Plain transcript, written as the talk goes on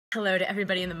Hello to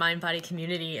everybody in the mind-body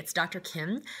community. It's Dr.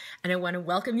 Kim, and I want to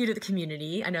welcome you to the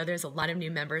community. I know there's a lot of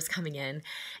new members coming in,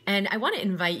 and I want to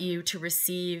invite you to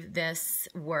receive this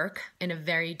work in a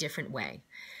very different way.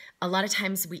 A lot of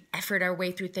times we effort our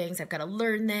way through things. I've got to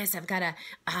learn this, I've got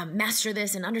to master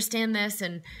this and understand this,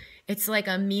 and it's like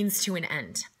a means to an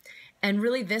end. And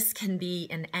really this can be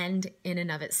an end in and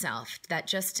of itself, that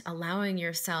just allowing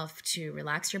yourself to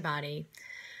relax your body,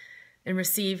 and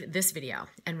receive this video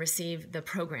and receive the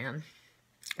program,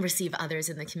 receive others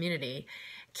in the community,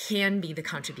 can be the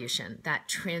contribution that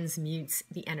transmutes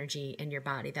the energy in your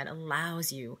body, that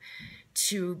allows you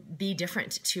to be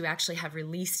different, to actually have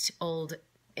released old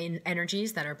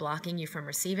energies that are blocking you from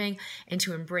receiving, and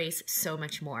to embrace so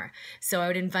much more. So I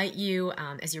would invite you,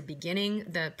 as you're beginning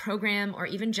the program, or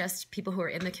even just people who are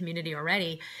in the community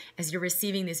already, as you're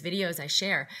receiving these videos I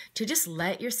share, to just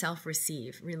let yourself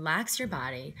receive, relax your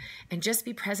body, and just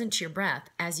be present to your breath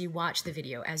as you watch the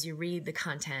video, as you read the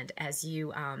content, as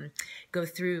you go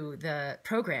through the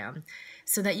program,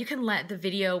 so that you can let the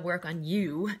video work on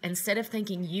you instead of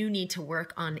thinking you need to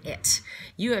work on it.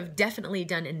 You have definitely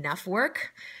done enough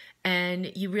work,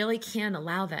 and you really can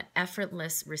allow that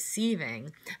effortless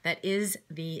receiving that is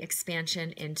the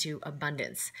expansion into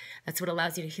abundance. That's what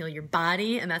allows you to heal your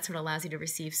body, and that's what allows you to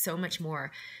receive so much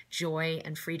more joy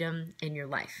and freedom in your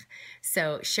life.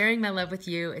 So sharing my love with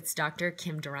you, it's Dr.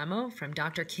 Kim Deramo from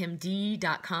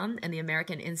drkimd.com and the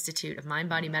American Institute of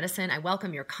Mind-Body Medicine. I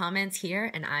welcome your comments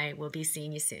here, and I will be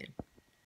seeing you soon.